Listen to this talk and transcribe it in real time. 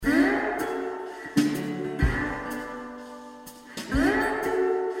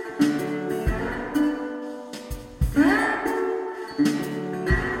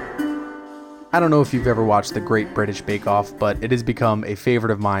I don't know if you've ever watched The Great British Bake Off, but it has become a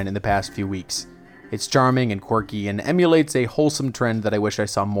favorite of mine in the past few weeks. It's charming and quirky and emulates a wholesome trend that I wish I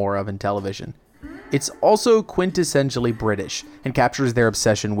saw more of in television. It's also quintessentially British and captures their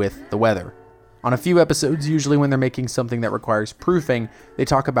obsession with the weather. On a few episodes, usually when they're making something that requires proofing, they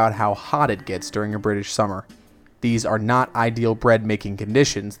talk about how hot it gets during a British summer. "These are not ideal bread-making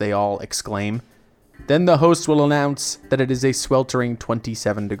conditions," they all exclaim. Then the host will announce that it is a sweltering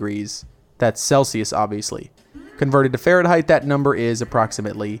 27 degrees. That's Celsius, obviously. Converted to Fahrenheit, that number is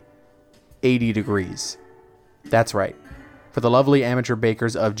approximately 80 degrees. That's right. For the lovely amateur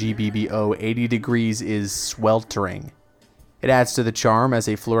bakers of GBBO, 80 degrees is sweltering. It adds to the charm, as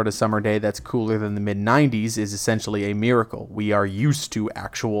a Florida summer day that's cooler than the mid-90s is essentially a miracle. We are used to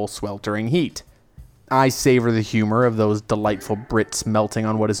actual sweltering heat. I savor the humor of those delightful Brits melting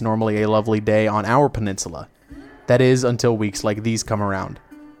on what is normally a lovely day on our peninsula. That is, until weeks like these come around.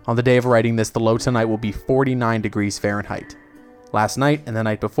 On the day of writing this, the low tonight will be 49 degrees Fahrenheit. Last night and the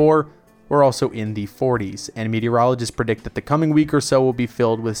night before were also in the 40s, and meteorologists predict that the coming week or so will be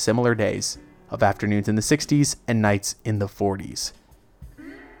filled with similar days, of afternoons in the 60s and nights in the 40s.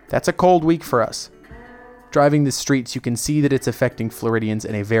 That's a cold week for us. Driving the streets, you can see that it's affecting Floridians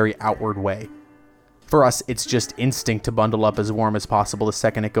in a very outward way. For us, it's just instinct to bundle up as warm as possible the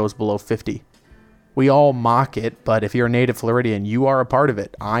second it goes below 50. We all mock it, but if you're a native Floridian, you are a part of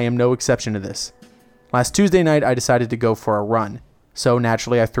it. I am no exception to this. Last Tuesday night, I decided to go for a run. So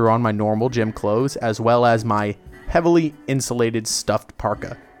naturally, I threw on my normal gym clothes, as well as my heavily insulated stuffed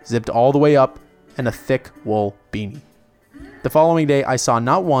parka, zipped all the way up, and a thick wool beanie. The following day, I saw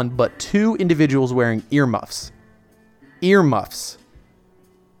not one, but two individuals wearing earmuffs. Earmuffs.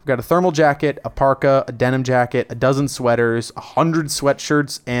 I've got a thermal jacket, a parka, a denim jacket, a dozen sweaters, 100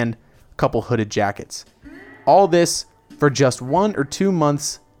 sweatshirts, and couple hooded jackets. All this for just 1 or 2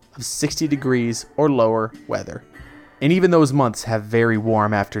 months of 60 degrees or lower weather. And even those months have very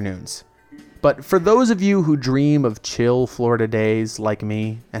warm afternoons. But for those of you who dream of chill Florida days like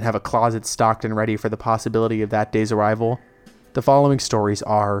me and have a closet stocked and ready for the possibility of that day's arrival, the following stories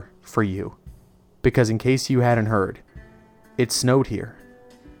are for you. Because in case you hadn't heard, it snowed here.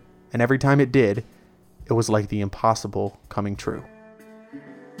 And every time it did, it was like the impossible coming true.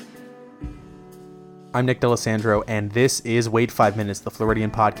 I'm Nick D'Alessandro, and this is Wait 5 Minutes, the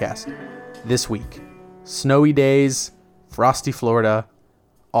Floridian podcast. This week, snowy days, frosty Florida,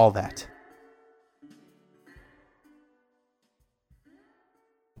 all that.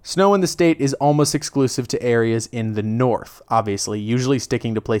 Snow in the state is almost exclusive to areas in the north, obviously, usually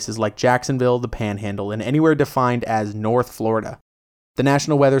sticking to places like Jacksonville, the Panhandle, and anywhere defined as North Florida. The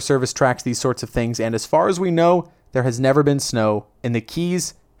National Weather Service tracks these sorts of things, and as far as we know, there has never been snow in the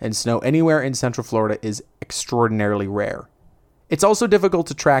Keys, and snow anywhere in Central Florida is extraordinarily rare. It's also difficult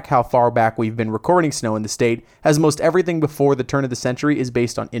to track how far back we've been recording snow in the state, as most everything before the turn of the century is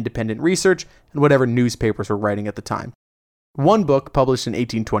based on independent research and whatever newspapers were writing at the time. One book, published in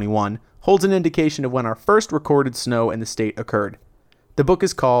 1821, holds an indication of when our first recorded snow in the state occurred. The book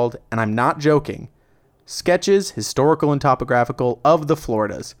is called, and I'm not joking, Sketches, Historical and Topographical, of the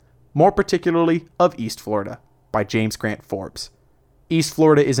Floridas, more particularly of East Florida, by James Grant Forbes. East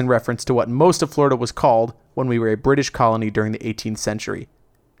Florida is in reference to what most of Florida was called when we were a British colony during the 18th century.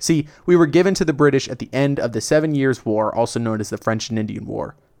 See, we were given to the British at the end of the 7 Years' War, also known as the French and Indian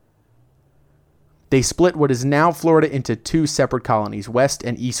War. They split what is now Florida into two separate colonies, West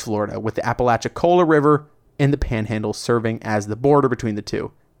and East Florida, with the Apalachicola River and the Panhandle serving as the border between the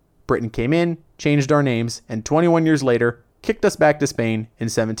two. Britain came in, changed our names, and 21 years later, kicked us back to Spain in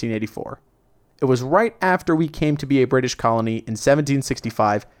 1784. It was right after we came to be a British colony in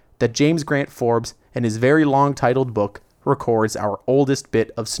 1765 that James Grant Forbes, in his very long-titled book, records our oldest bit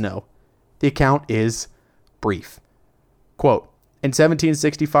of snow. The account is brief. Quote, in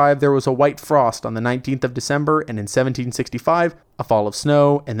 1765, there was a white frost on the 19th of December, and in 1765, a fall of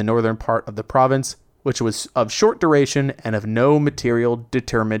snow in the northern part of the province, which was of short duration and of no material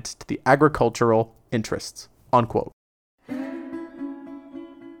detriment to the agricultural interests. Unquote.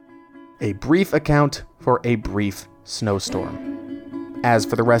 A brief account for a brief snowstorm. As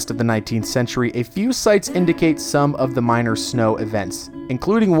for the rest of the 19th century, a few sites indicate some of the minor snow events,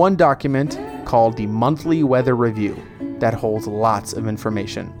 including one document called the Monthly Weather Review that holds lots of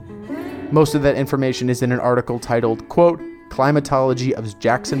information. Most of that information is in an article titled, quote, Climatology of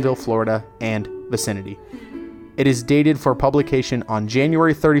Jacksonville, Florida and Vicinity. It is dated for publication on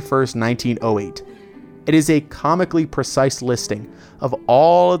January 31st, 1908. It is a comically precise listing of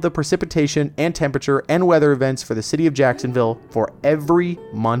all of the precipitation and temperature and weather events for the city of Jacksonville for every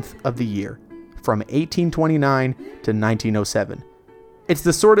month of the year, from 1829 to 1907. It's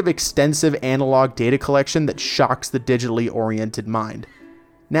the sort of extensive analog data collection that shocks the digitally oriented mind.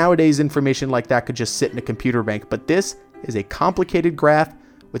 Nowadays, information like that could just sit in a computer bank, but this is a complicated graph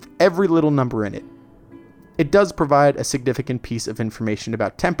with every little number in it. It does provide a significant piece of information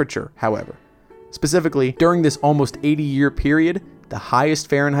about temperature, however. Specifically, during this almost 80-year period, the highest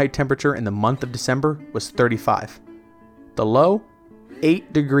Fahrenheit temperature in the month of December was 35. The low,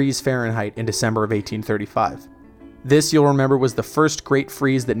 8 degrees Fahrenheit in December of 1835. This, you'll remember, was the first great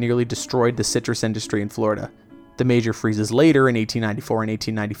freeze that nearly destroyed the citrus industry in Florida. The major freezes later in 1894 and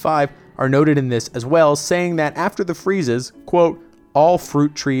 1895 are noted in this as well, saying that after the freezes, quote, all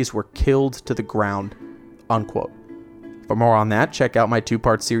fruit trees were killed to the ground, unquote. For more on that, check out my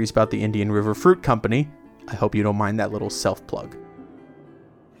 2-part series about the Indian River Fruit Company. I hope you don't mind that little self-plug.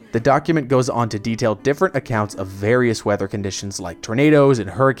 The document goes on to detail different accounts of various weather conditions like tornadoes and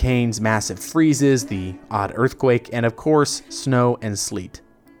hurricanes, massive freezes, the odd earthquake, and of course, snow and sleet.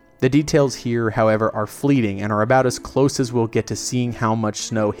 The details here, however, are fleeting and are about as close as we'll get to seeing how much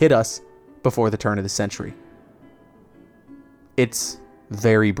snow hit us before the turn of the century. It's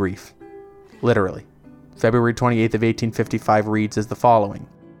very brief. Literally. February 28th of 1855 reads as the following,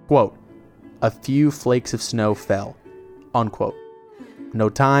 quote, a few flakes of snow fell, unquote. No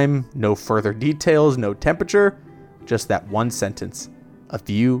time, no further details, no temperature, just that one sentence. A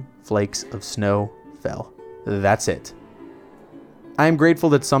few flakes of snow fell. That's it. I am grateful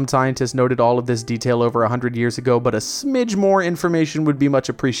that some scientists noted all of this detail over 100 years ago, but a smidge more information would be much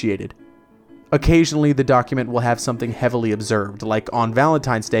appreciated. Occasionally, the document will have something heavily observed, like on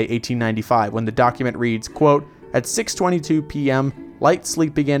Valentine's Day, 1895, when the document reads, quote, at 6:22 p.m., light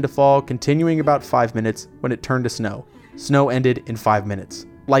sleet began to fall, continuing about 5 minutes when it turned to snow. Snow ended in 5 minutes.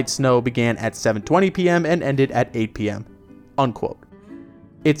 Light snow began at 7:20 p.m. and ended at 8 p.m., unquote.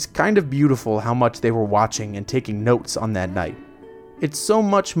 It's kind of beautiful how much they were watching and taking notes on that night. It's so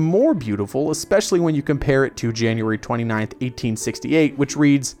much more beautiful, especially when you compare it to January 29th, 1868, which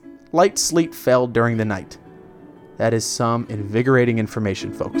reads, light sleet fell during the night. That is some invigorating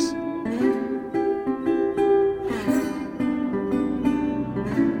information, folks.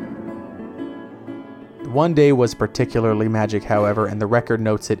 One day was particularly magic, however, and the record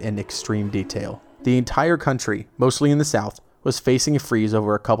notes it in extreme detail. The entire country, mostly in the south, was facing a freeze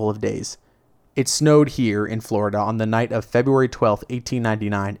over a couple of days. It snowed here in Florida on the night of February 12,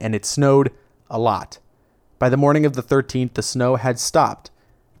 1899, and it snowed a lot. By the morning of the 13th, the snow had stopped.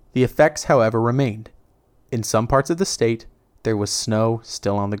 The effects, however, remained. In some parts of the state, there was snow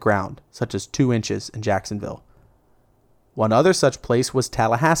still on the ground, such as 2 inches in Jacksonville. One other such place was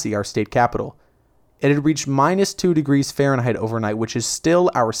Tallahassee, our state capital. It had reached minus 2 degrees Fahrenheit overnight, which is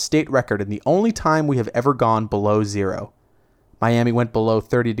still our state record and the only time we have ever gone below zero. Miami went below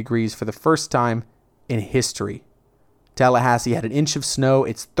 30 degrees for the first time in history. Tallahassee had 1 inch of snow,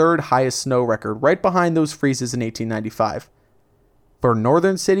 its 3rd highest snow record, right behind those freezes in 1895. For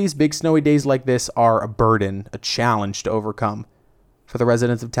northern cities, big snowy days like this are a burden, a challenge to overcome. For the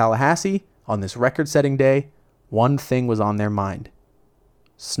residents of Tallahassee, on this record-setting day, one thing was on their mind: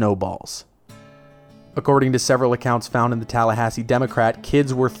 snowballs. According to several accounts found in the Tallahassee Democrat,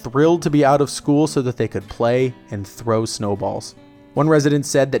 kids were thrilled to be out of school so that they could play and throw snowballs. One resident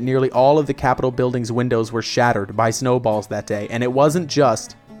said that nearly all of the Capitol building's windows were shattered by snowballs that day, and it wasn't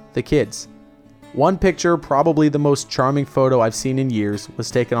just the kids. One picture, probably the most charming photo I've seen in years,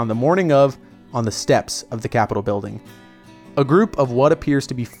 was taken on the morning of on the steps of the Capitol building. A group of what appears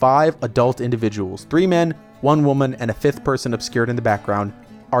to be 5 adult individuals, 3 men, 1 woman, and a 5th person obscured in the background,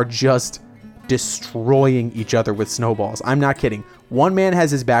 are just destroying each other with snowballs. I'm not kidding. One man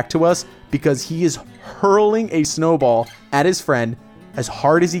has his back to us because he is hurling a snowball at his friend as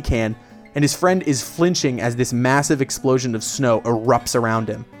hard as he can, and his friend is flinching as this massive explosion of snow erupts around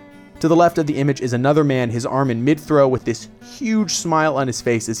him. To the left of the image is another man, his arm in mid-throw with this huge smile on his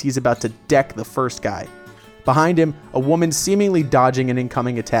face as he's about to deck the first guy. Behind him, a woman seemingly dodging an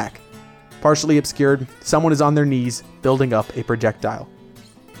incoming attack. Partially obscured, someone is on their knees, building up a projectile.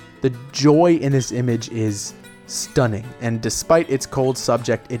 The joy in this image is stunning, and despite its cold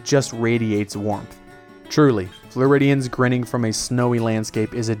subject, it just radiates warmth. Truly, Floridians grinning from a snowy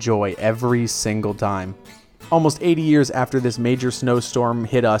landscape is a joy every single time. Almost 80 years after this major snowstorm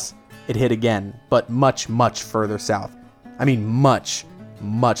hit us, it hit again, but much, much further south. I mean much,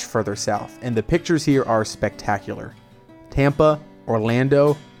 much further south, and the pictures here are spectacular. Tampa,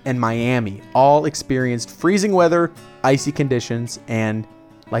 Orlando, and Miami all experienced freezing weather, icy conditions, and,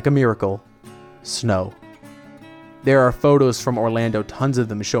 like a miracle, snow. There are photos from Orlando, tons of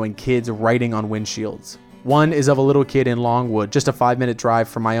them, showing kids writing on windshields. One is of a little kid in Longwood, just a 5-minute drive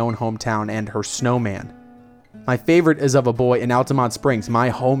from my own hometown, and her snowman. My favorite is of a boy in Altamont Springs, my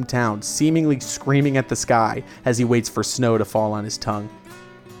hometown, seemingly screaming at the sky as he waits for snow to fall on his tongue.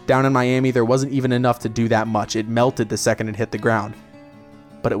 Down in Miami, there wasn't even enough to do that much. It melted the second it hit the ground.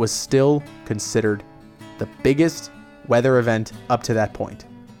 But it was still considered the biggest weather event up to that point.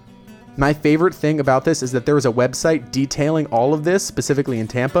 My favorite thing about this is that there is a website detailing all of this, specifically in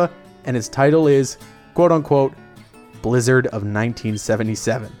Tampa, and its title is, quote unquote, Blizzard of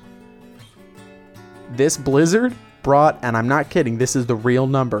 1977. This blizzard brought, and I'm not kidding, this is the real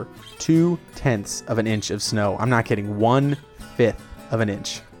number, 0.2 of an inch of snow. I'm not kidding, 1/5 of an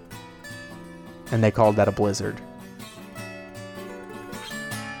inch. And they called that a blizzard.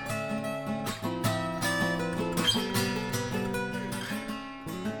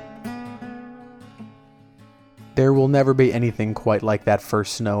 There will never be anything quite like that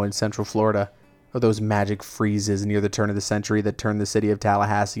first snow in Central Florida, or those magic freezes near the turn of the century that turned the city of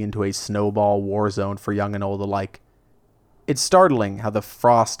Tallahassee into a snowball war zone for young and old alike. It's startling how the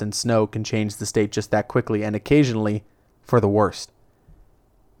frost and snow can change the state just that quickly, and occasionally for the worst.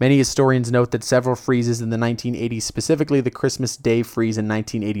 Many historians note that several freezes in the 1980s, specifically the Christmas Day freeze in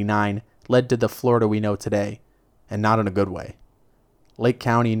 1989, led to the Florida we know today, and not in a good way. Lake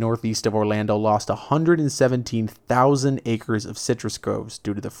County, northeast of Orlando, lost 117,000 acres of citrus groves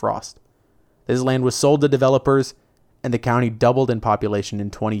due to the frost. This land was sold to developers, and the county doubled in population in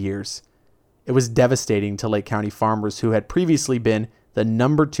 20 years. It was devastating to Lake County farmers who had previously been the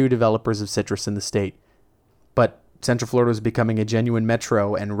number 2 developers of citrus in the state. But Central Florida was becoming a genuine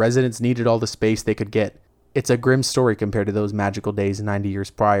metro, and residents needed all the space they could get. It's a grim story compared to those magical days 90 years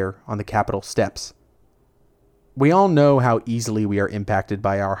prior on the Capitol steps. We all know how easily we are impacted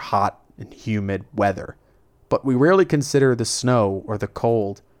by our hot and humid weather, but we rarely consider the snow or the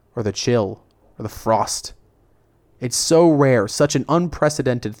cold or the chill or the frost. It's so rare, such an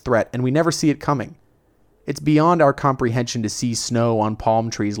unprecedented threat, and we never see it coming. It's beyond our comprehension to see snow on palm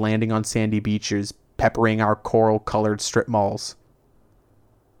trees landing on sandy beaches, peppering our coral-colored strip malls.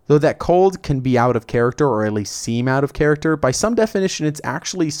 Though that cold can be out of character, or at least seem out of character, by some definition it's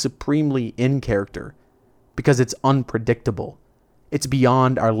actually supremely in character, because it's unpredictable. It's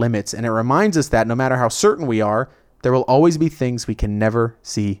beyond our limits, and it reminds us that no matter how certain we are, there will always be things we can never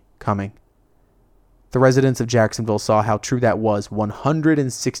see coming. The residents of Jacksonville saw how true that was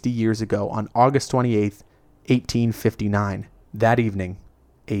 160 years ago on August 28th, 1859. That evening,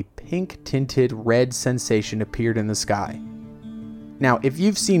 a pink-tinted red sensation appeared in the sky. Now, if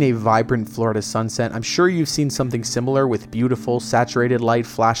you've seen a vibrant Florida sunset, I'm sure you've seen something similar with beautiful, saturated light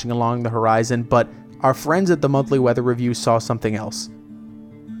flashing along the horizon, but our friends at the Monthly Weather Review saw something else.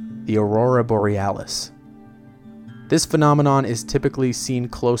 The Aurora Borealis. This phenomenon is typically seen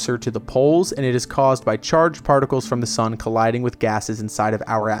closer to the poles, and it is caused by charged particles from the sun colliding with gases inside of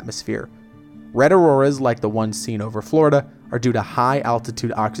our atmosphere. Red auroras, like the ones seen over Florida, are due to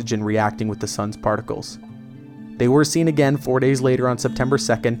high-altitude oxygen reacting with the sun's particles. They were seen again 4 days later on September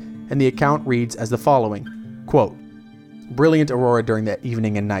 2nd, and the account reads as the following, quote, "Brilliant aurora during the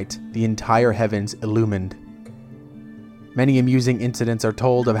evening and night, the entire heavens illumined. Many amusing incidents are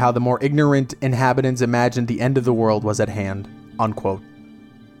told of how the more ignorant inhabitants imagined the end of the world was at hand," unquote.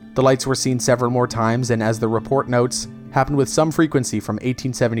 The lights were seen several more times, and as the report notes, happened with some frequency from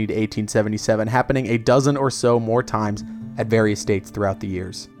 1870 to 1877, happening a dozen or so more times at various dates throughout the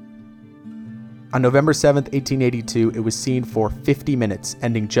years. On November 7th, 1882, it was seen for 50 minutes,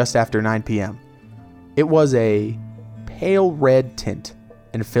 ending just after 9 p.m. It was a pale red tint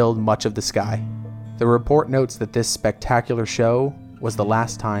and filled much of the sky. The report notes that this spectacular show was the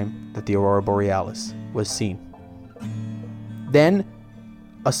last time that the Aurora Borealis was seen. Then,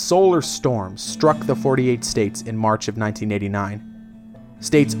 a solar storm struck the 48 states in March of 1989.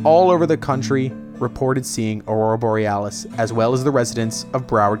 States all over the country reported seeing Aurora Borealis, as well as the residents of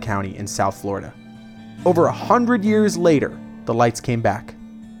Broward County in South Florida. Over 100 years later, the lights came back.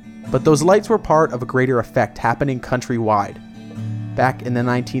 But those lights were part of a greater effect happening countrywide. Back in the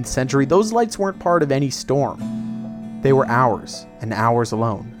 19th century, those lights weren't part of any storm. They were ours, and ours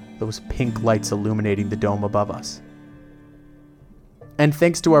alone, those pink lights illuminating the dome above us. And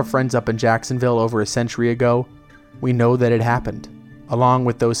thanks to our friends up in Jacksonville over a century ago, we know that it happened, along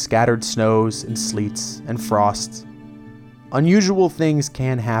with those scattered snows and sleets and frosts. Unusual things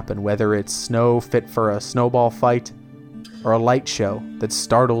can happen, whether it's snow fit for a snowball fight, or a light show that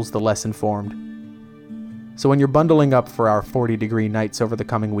startles the less informed. So when you're bundling up for our 40-degree nights over the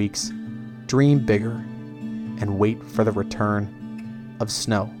coming weeks, dream bigger and wait for the return of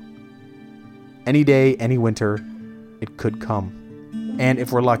snow. Any day, any winter, it could come. And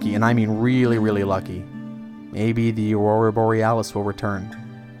if we're lucky, and I mean really, really lucky, maybe the Aurora Borealis will return,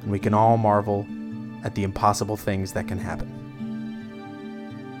 and we can all marvel at the impossible things that can happen.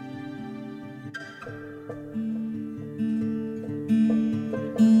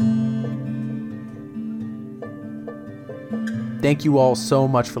 Thank you all so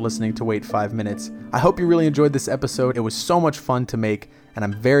much for listening to Wait 5 Minutes. I hope you really enjoyed this episode. It was so much fun to make, and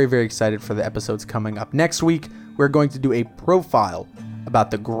I'm very, very excited for the episodes coming up. Next week, we're going to do a profile about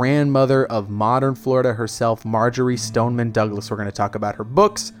the grandmother of modern Florida herself, Marjory Stoneman Douglas. We're going to talk about her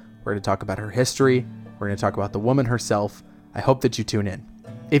books. We're going to talk about her history. We're going to talk about the woman herself. I hope that you tune in.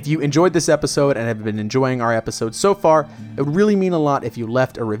 If you enjoyed this episode and have been enjoying our episodes so far, it would really mean a lot if you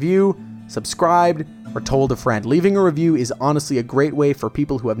left a review, subscribed, or told a friend. Leaving a review is honestly a great way for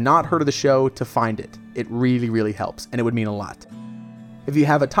people who have not heard of the show to find it. It really, really helps, and it would mean a lot. If you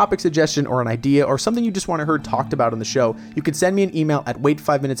have a topic suggestion or an idea or something you just want to hear talked about on the show, you can send me an email at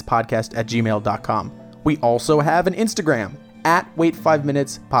wait5minutespodcast@gmail.com. We also have an Instagram at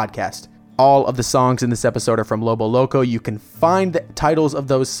wait5minutespodcast. All of the songs in this episode are from Lobo Loco. You can find the titles of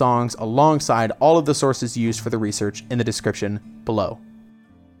those songs alongside all of the sources used for the research in the description below.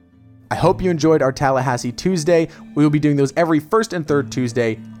 I hope you enjoyed our Tallahassee Tuesday. We will be doing those every first and third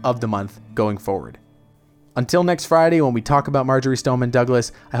Tuesday of the month going forward. Until next Friday, when we talk about Marjory Stoneman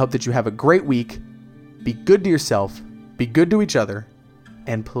Douglas, I hope that you have a great week. Be good to yourself, be good to each other,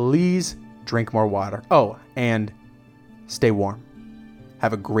 and please drink more water. Oh, and stay warm.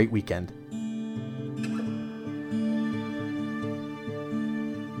 Have a great weekend.